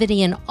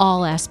productivity in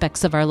all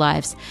aspects of our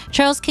lives.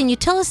 Charles, can you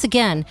tell us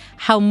again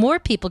how more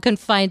people can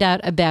find out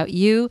about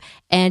you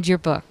and your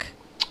book?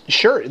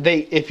 Sure.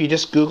 If you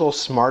just Google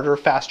Smarter,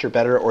 Faster,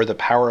 Better or The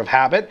Power of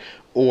Habit,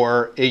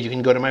 or you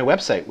can go to my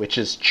website, which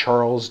is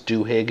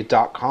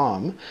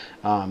charlesduhigg.com,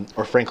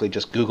 or frankly,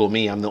 just Google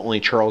me. I'm the only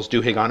Charles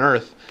Duhigg on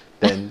earth.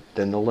 Then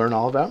they'll learn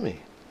all about me.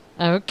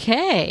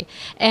 Okay.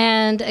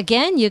 And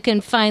again, you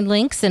can find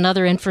links and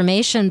other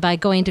information by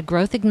going to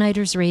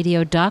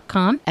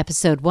growthignitersradio.com,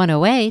 episode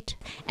 108,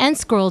 and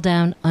scroll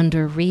down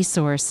under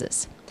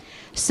resources.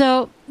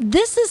 So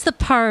this is the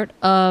part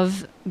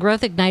of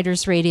Growth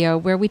Igniters Radio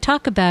where we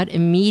talk about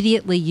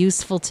immediately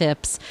useful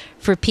tips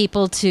for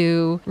people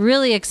to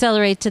really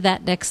accelerate to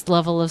that next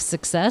level of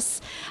success.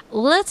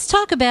 Let's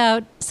talk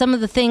about some of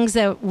the things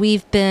that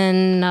we've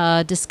been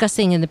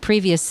discussing in the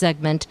previous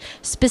segment.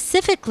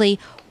 Specifically,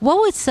 what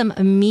would some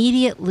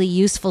immediately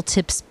useful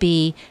tips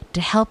be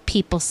to help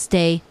people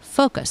stay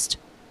focused?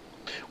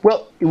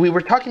 Well, we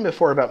were talking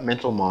before about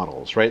mental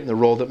models, right? And the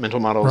role that mental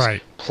models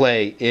Right.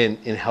 play in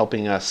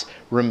helping us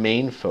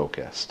remain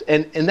focused.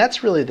 And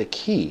that's really the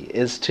key,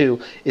 is to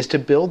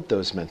build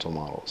those mental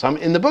models.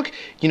 In the book,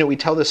 we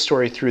tell this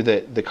story through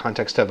the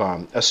context of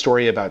a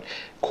story about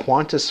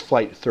Qantas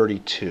Flight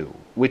 32,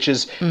 which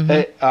is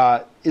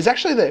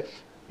actually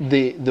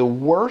the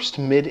worst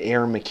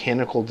mid-air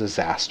mechanical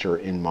disaster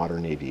in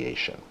modern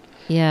aviation.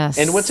 Yes.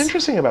 And what's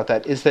interesting about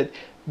that is that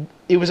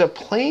it was a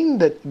plane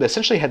that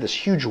essentially had this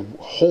huge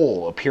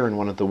hole appear in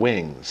one of the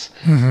wings.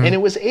 And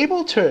it was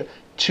able to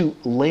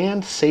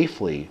land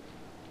safely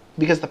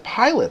because the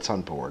pilots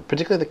on board,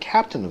 particularly the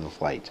captain of the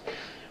flight,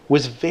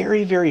 was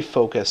very, very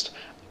focused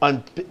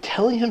on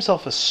telling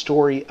himself a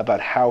story about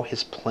how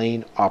his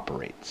plane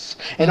operates,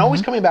 and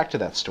always coming back to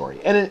that story,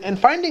 and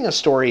finding a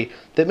story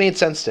that made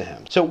sense to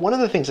him. So one of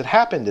the things that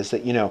happened is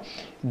that,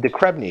 de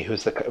Krebney,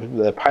 who's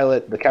the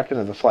pilot, the captain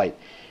of the flight,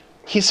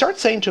 he starts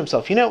saying to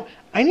himself,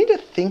 I need to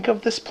think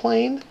of this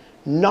plane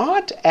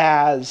not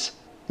as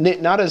an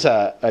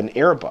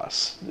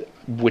Airbus,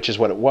 which is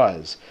what it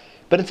was,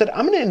 but instead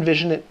I'm going to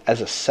envision it as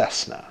a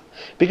Cessna.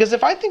 Because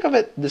if I think of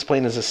this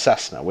plane as a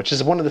Cessna, which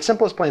is one of the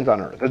simplest planes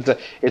on Earth,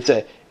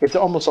 it's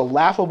almost a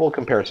laughable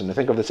comparison to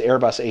think of this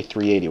Airbus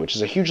A380, which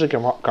is a hugely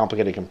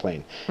complicated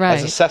plane,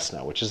 as a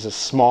Cessna, which is a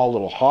small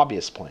little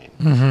hobbyist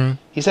plane.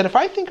 He said, if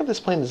I think of this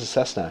plane as a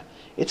Cessna,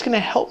 it's going to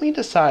help me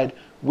decide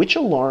which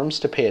alarms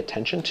to pay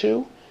attention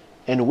to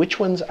and which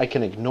ones I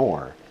can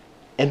ignore.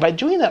 And by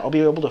doing that, I'll be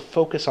able to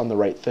focus on the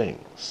right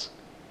things.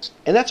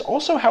 And that's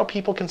also how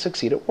people can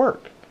succeed at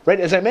work. Right?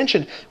 As I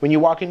mentioned, when you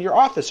walk into your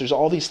office, there's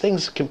all these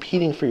things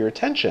competing for your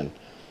attention.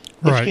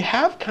 If you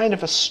have kind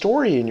of a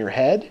story in your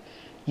head,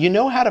 you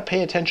know how to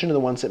pay attention to the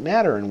ones that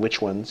matter and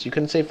which ones you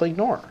can safely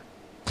ignore.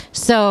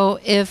 So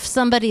if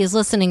somebody is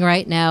listening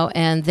right now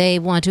and they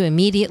want to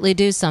immediately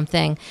do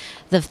something,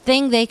 the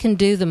thing they can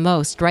do the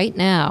most right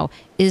now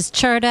is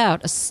chart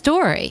out a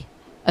story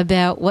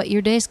about what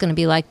your day is going to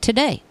be like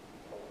today.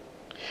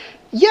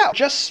 Yeah,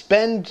 just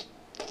spend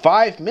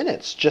 5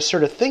 minutes just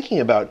sort of thinking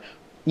about,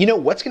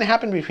 what's going to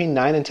happen between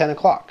 9 and 10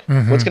 o'clock?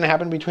 What's going to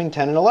happen between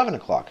 10 and 11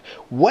 o'clock?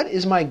 What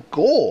is my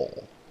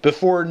goal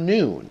before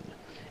noon?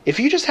 If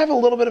you just have a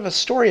little bit of a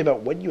story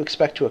about what you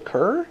expect to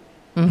occur,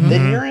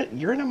 then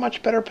you're in a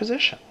much better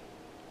position.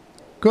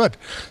 Good.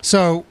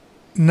 So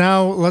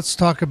now let's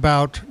talk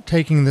about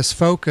taking this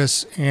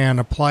focus and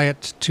apply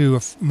it to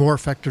more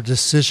effective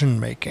decision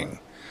making.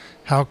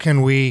 How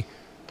can we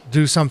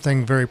do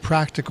something very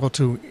practical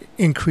to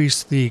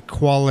increase the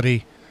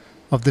quality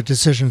of the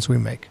decisions we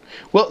make?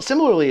 Well,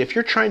 similarly, if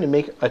you're trying to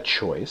make a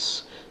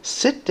choice,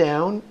 sit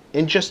down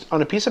and just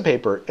on a piece of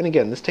paper, and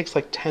again, this takes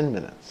like 10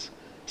 minutes,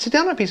 sit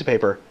down on a piece of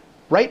paper,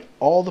 write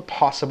all the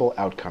possible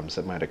outcomes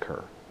that might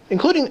occur,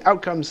 including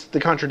outcomes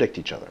that contradict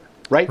each other,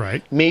 right?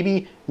 Right.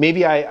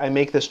 Maybe I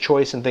make this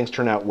choice and things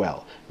turn out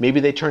well. Maybe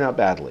they turn out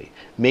badly.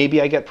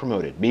 Maybe I get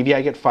promoted. Maybe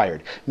I get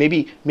fired.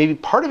 Maybe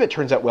part of it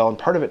turns out well and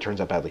part of it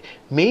turns out badly.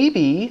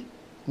 Maybe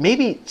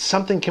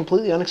something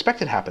completely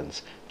unexpected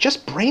happens.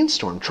 Just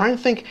brainstorm. Try and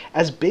think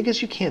as big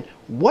as you can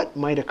what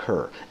might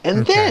occur.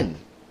 And then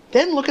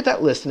look at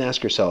that list and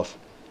ask yourself,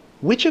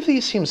 which of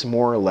these seems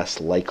more or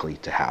less likely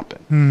to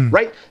happen?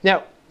 Right?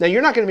 Now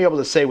you're not going to be able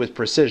to say with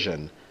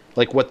precision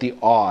like what the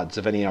odds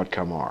of any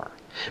outcome are.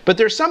 But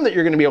there's some that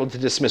you're going to be able to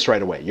dismiss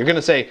right away. You're going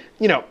to say,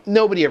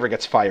 nobody ever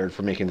gets fired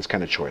for making this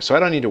kind of choice, so I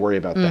don't need to worry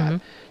about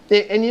that.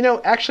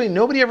 And actually,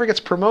 nobody ever gets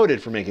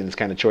promoted for making this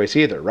kind of choice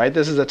either, right?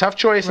 This is a tough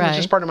choice, and it's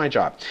just part of my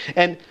job.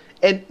 And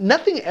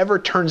nothing ever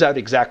turns out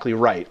exactly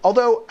right.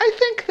 Although I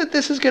think that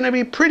this is going to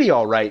be pretty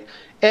all right.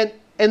 And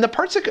the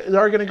parts that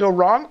are going to go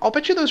wrong, I'll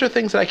bet you those are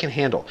things that I can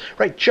handle,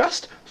 right?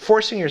 Just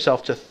forcing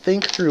yourself to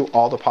think through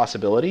all the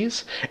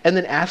possibilities and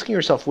then asking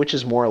yourself which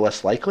is more or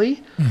less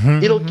likely,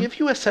 it'll give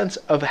you a sense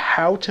of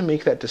how to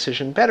make that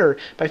decision better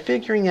by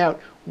figuring out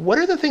what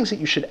are the things that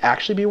you should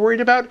actually be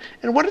worried about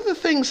and what are the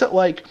things that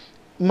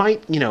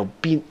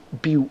might, be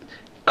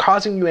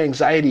causing you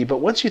anxiety, but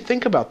once you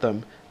think about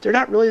them, they're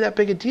not really that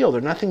big a deal.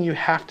 They're nothing you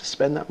have to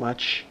spend that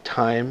much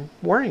time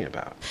worrying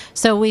about.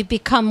 So we've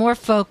become more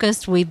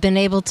focused. We've been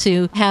able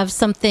to have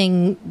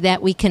something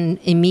that we can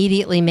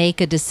immediately make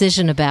a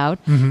decision about.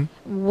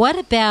 What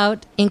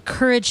about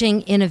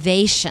encouraging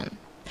innovation?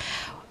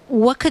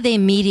 What could they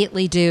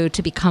immediately do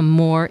to become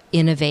more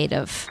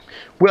innovative?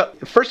 Well,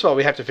 first of all,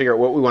 we have to figure out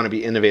what we want to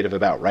be innovative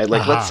about, right?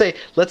 Like,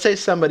 let's say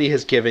somebody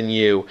has given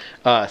you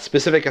a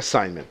specific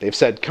assignment. They've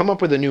said, come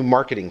up with a new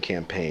marketing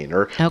campaign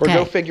or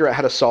go figure out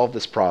how to solve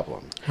this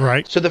problem.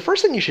 Right. So the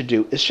first thing you should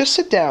do is just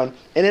sit down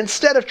and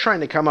instead of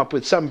trying to come up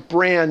with some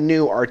brand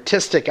new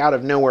artistic out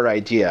of nowhere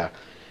idea,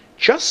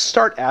 just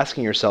start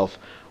asking yourself,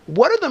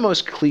 what are the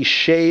most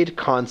cliched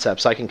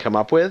concepts I can come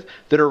up with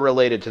that are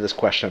related to this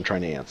question I'm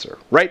trying to answer,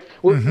 right?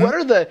 What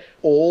are the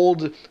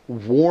old,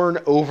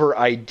 worn-over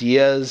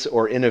ideas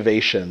or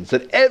innovations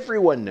that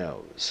everyone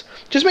knows?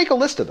 Just make a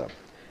list of them.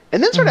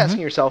 And then start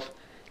asking yourself,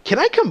 can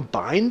I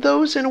combine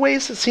those in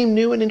ways that seem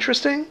new and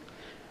interesting?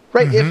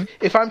 Right?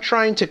 If I'm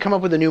trying to come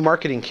up with a new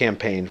marketing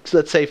campaign,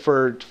 let's say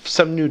for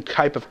some new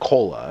type of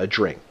cola, a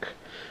drink,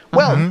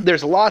 Well,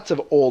 there's lots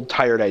of old,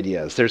 tired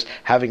ideas. There's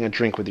having a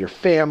drink with your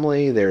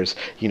family. There's,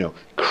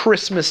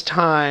 Christmas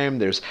time.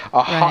 There's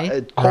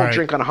a cold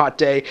drink on a hot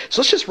day.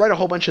 So let's just write a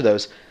whole bunch of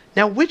those.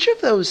 Now, which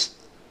of those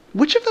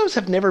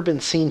have never been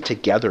seen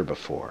together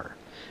before?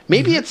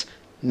 Maybe it's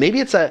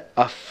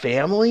a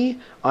family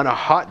on a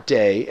hot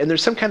day, and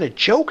there's some kind of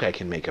joke I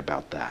can make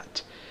about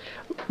that.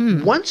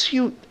 Once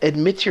you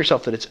admit to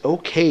yourself that it's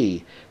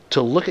okay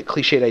to look at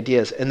cliched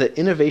ideas and that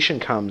innovation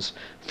comes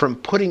from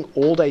putting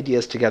old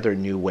ideas together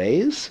in new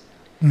ways,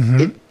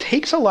 it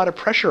takes a lot of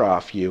pressure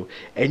off you,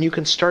 and you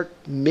can start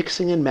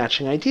mixing and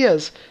matching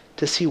ideas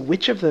to see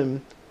which of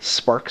them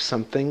sparks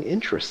something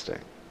interesting.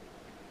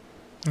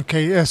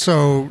 Okay,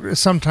 so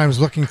sometimes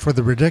looking for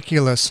the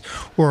ridiculous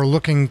or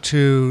looking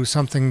to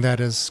something that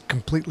is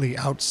completely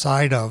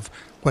outside of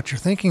what you're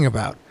thinking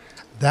about,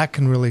 that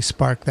can really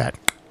spark that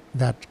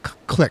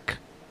click.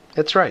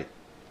 That's right.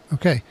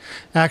 Okay.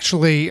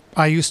 Actually,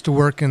 I used to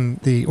work in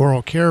the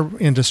oral care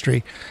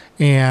industry,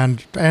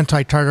 and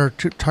tartar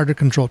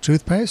control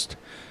toothpaste.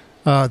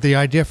 The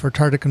idea for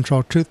tartar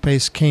control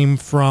toothpaste came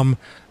from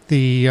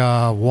the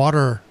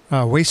water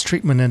waste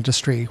treatment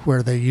industry,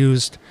 where they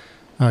used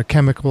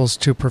chemicals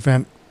to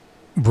prevent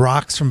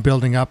rocks from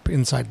building up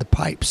inside the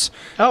pipes.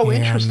 Oh,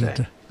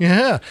 interesting.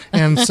 Yeah.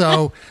 And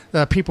so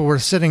people were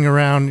sitting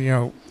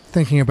around,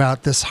 thinking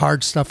about this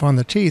hard stuff on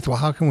the teeth. Well,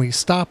 how can we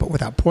stop it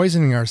without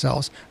poisoning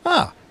ourselves?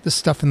 This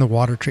stuff in the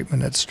water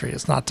treatment industry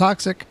is not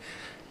toxic,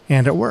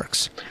 and it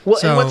works. Well,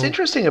 and what's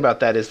interesting about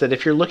that is that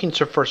if you're looking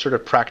for sort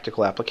of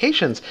practical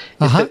applications,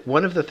 is that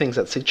one of the things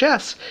that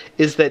suggests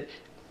is that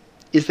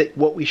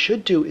what we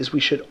should do is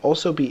we should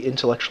also be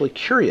intellectually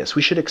curious.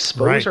 We should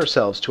expose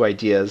ourselves to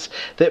ideas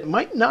that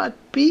might not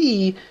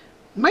be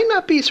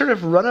sort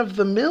of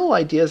run-of-the-mill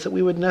ideas that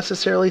we would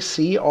necessarily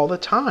see all the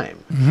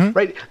time,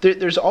 right?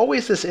 There's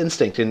always this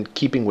instinct, in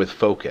keeping with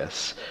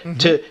focus,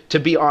 to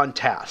be on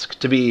task,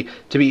 to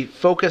be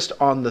focused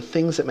on the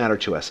things that matter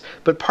to us.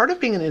 But part of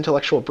being an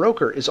intellectual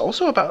broker is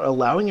also about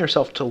allowing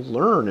yourself to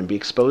learn and be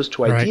exposed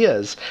to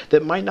ideas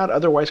that might not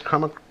otherwise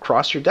come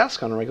across your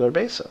desk on a regular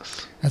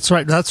basis. That's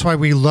right. That's why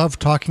we love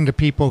talking to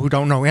people who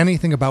don't know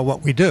anything about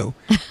what we do,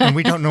 and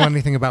we don't know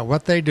anything about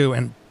what they do,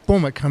 and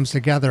boom, it comes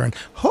together, and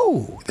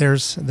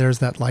there's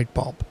that light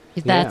bulb.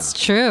 That's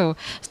true.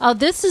 Oh,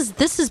 this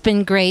has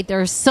been great.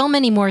 There are so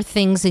many more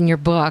things in your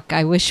book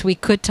I wish we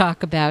could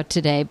talk about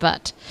today,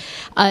 but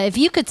if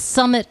you could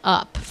sum it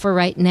up for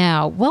right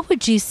now, what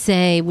would you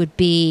say would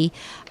be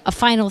a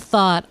final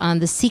thought on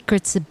the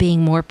secrets of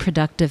being more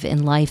productive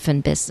in life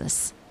and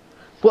business?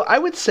 Well, I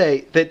would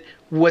say that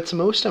what's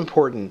most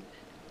important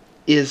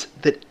is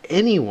that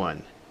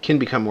anyone can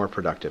become more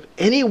productive.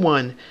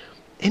 Anyone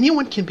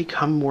can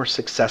become more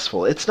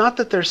successful. It's not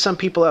that there's some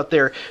people out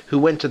there who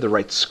went to the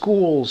right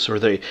schools, or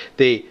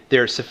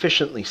they're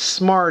sufficiently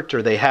smart,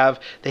 or they have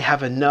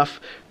enough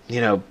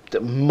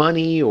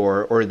money,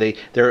 or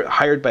they're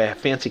hired by a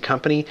fancy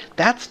company.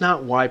 That's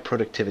not why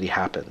productivity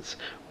happens.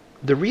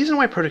 The reason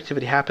why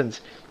productivity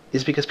happens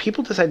is because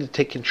people decide to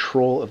take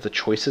control of the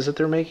choices that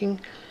they're making,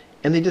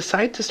 and they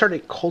decide to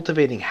start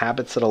cultivating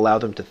habits that allow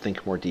them to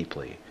think more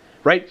deeply.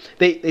 Right?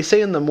 They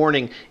say in the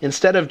morning,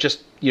 instead of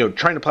just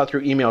trying to plow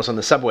through emails on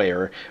the subway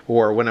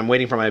or when I'm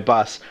waiting for my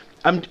bus,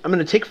 I'm going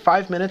to take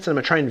 5 minutes and I'm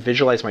going to try and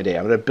visualize my day.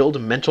 I'm going to build a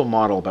mental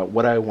model about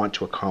what I want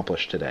to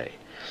accomplish today.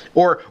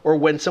 Or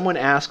when someone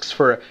asks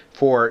for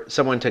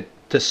someone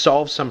to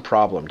solve some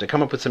problem, to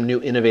come up with some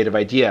new innovative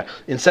idea,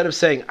 instead of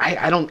saying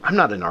I'm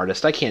not an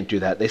artist, I can't do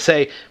that, they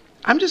say,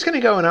 I'm just going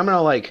to go and I'm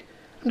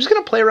just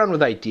going to play around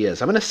with ideas.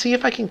 I'm going to see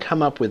if I can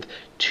come up with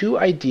 2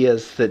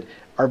 ideas that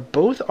are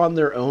both on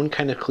their own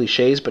kind of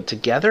cliches, but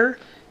together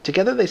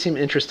they seem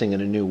interesting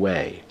in a new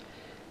way.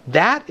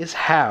 That is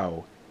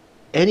how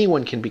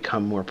anyone can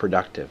become more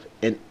productive,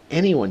 and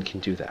anyone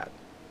can do that.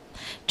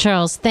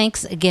 Charles,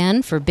 thanks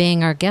again for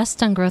being our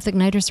guest on Growth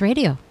Igniters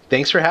Radio.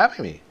 Thanks for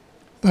having me.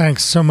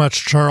 Thanks so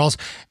much, Charles.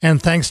 And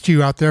thanks to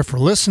you out there for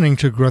listening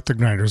to Growth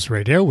Igniters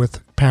Radio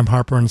with Pam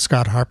Harper and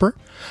Scott Harper.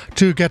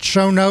 To get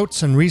show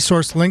notes and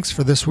resource links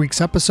for this week's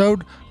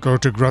episode, go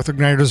to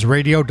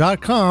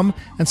growthignitersradio.com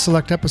and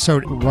select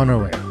episode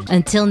 108.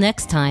 Until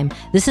next time,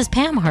 this is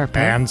Pam Harper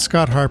and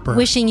Scott Harper,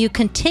 wishing you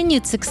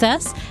continued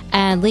success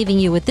and leaving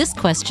you with this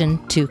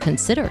question to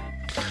consider.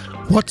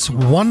 What's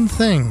one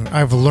thing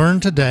I've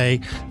learned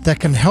today that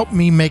can help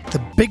me make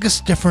the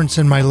biggest difference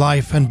in my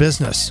life and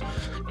business?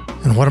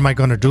 And what am I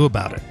going to do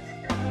about it?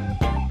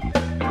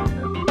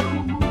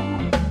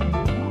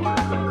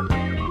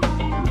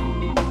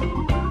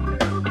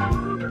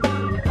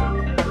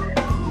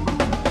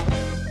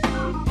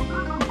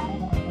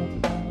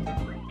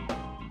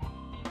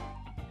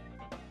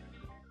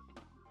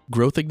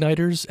 Growth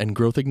Igniters and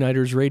Growth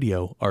Igniters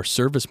Radio are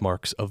service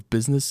marks of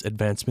Business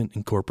Advancement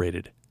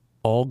Incorporated.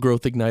 All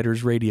Growth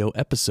Igniters Radio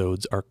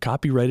episodes are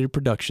copyrighted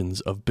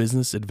productions of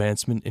Business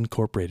Advancement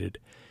Incorporated,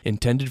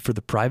 intended for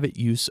the private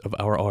use of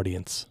our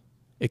audience.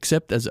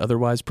 Except as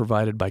otherwise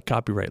provided by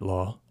copyright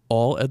law,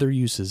 all other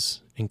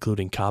uses,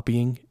 including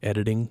copying,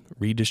 editing,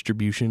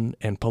 redistribution,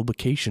 and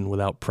publication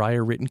without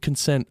prior written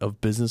consent of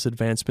Business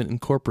Advancement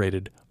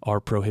Incorporated, are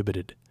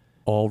prohibited.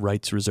 All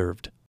rights reserved.